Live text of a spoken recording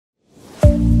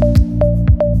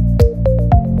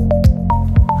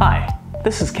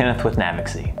This is Kenneth with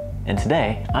Navixy, and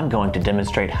today I'm going to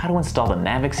demonstrate how to install the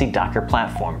Navixy Docker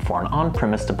platform for an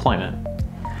on-premise deployment.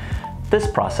 This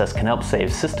process can help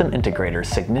save system integrators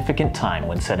significant time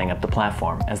when setting up the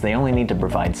platform, as they only need to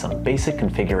provide some basic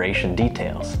configuration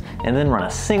details and then run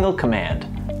a single command.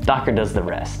 Docker does the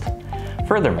rest.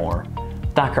 Furthermore,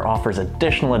 Docker offers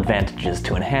additional advantages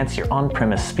to enhance your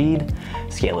on-premise speed,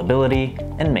 scalability,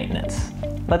 and maintenance.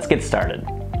 Let's get started.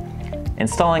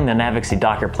 Installing the Navixy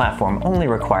Docker platform only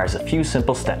requires a few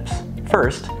simple steps.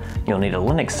 First, you'll need a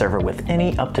Linux server with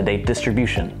any up-to-date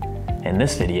distribution. In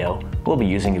this video, we'll be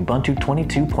using Ubuntu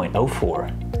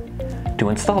 22.04. To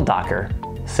install Docker,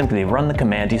 simply run the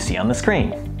command you see on the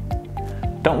screen.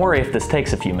 Don't worry if this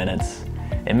takes a few minutes.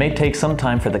 It may take some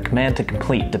time for the command to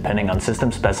complete depending on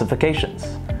system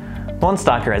specifications. Once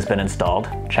Docker has been installed,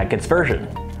 check its version.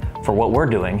 For what we're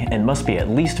doing, it must be at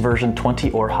least version 20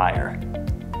 or higher.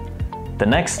 The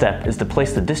next step is to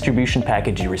place the distribution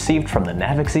package you received from the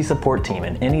Navixy support team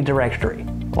in any directory,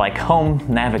 like Home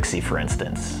Navixy for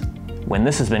instance. When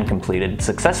this has been completed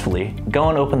successfully, go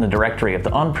and open the directory of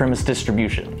the on-premise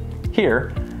distribution.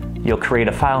 Here, you'll create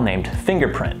a file named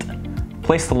Fingerprint.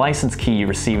 Place the license key you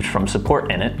received from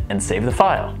support in it and save the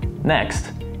file.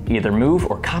 Next, either move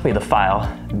or copy the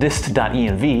file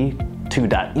dist.env to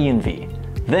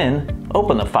 .env. Then,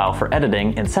 open the file for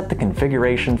editing and set the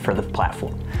configuration for the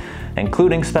platform,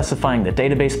 including specifying the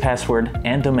database password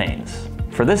and domains.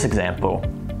 For this example,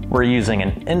 we're using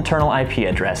an internal IP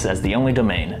address as the only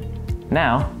domain.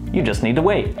 Now, you just need to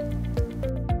wait.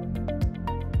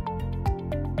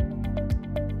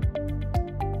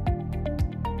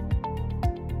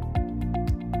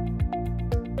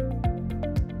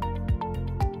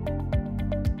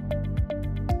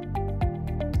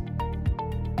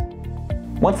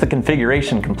 Once the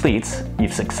configuration completes,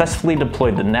 you've successfully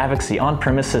deployed the Navixy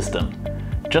on-premise system.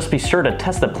 Just be sure to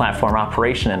test the platform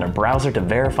operation in a browser to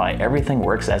verify everything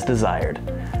works as desired.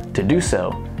 To do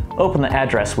so, open the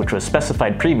address which was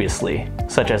specified previously,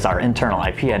 such as our internal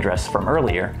IP address from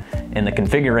earlier, in the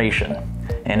configuration,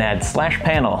 and add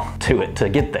 /panel to it to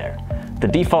get there. The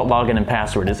default login and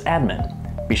password is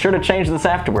admin. Be sure to change this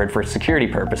afterward for security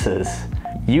purposes.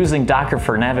 Using Docker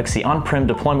for Navixy on-prem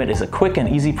deployment is a quick and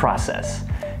easy process.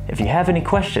 If you have any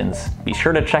questions, be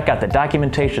sure to check out the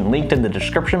documentation linked in the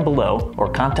description below or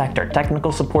contact our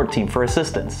technical support team for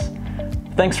assistance.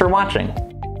 Thanks for watching.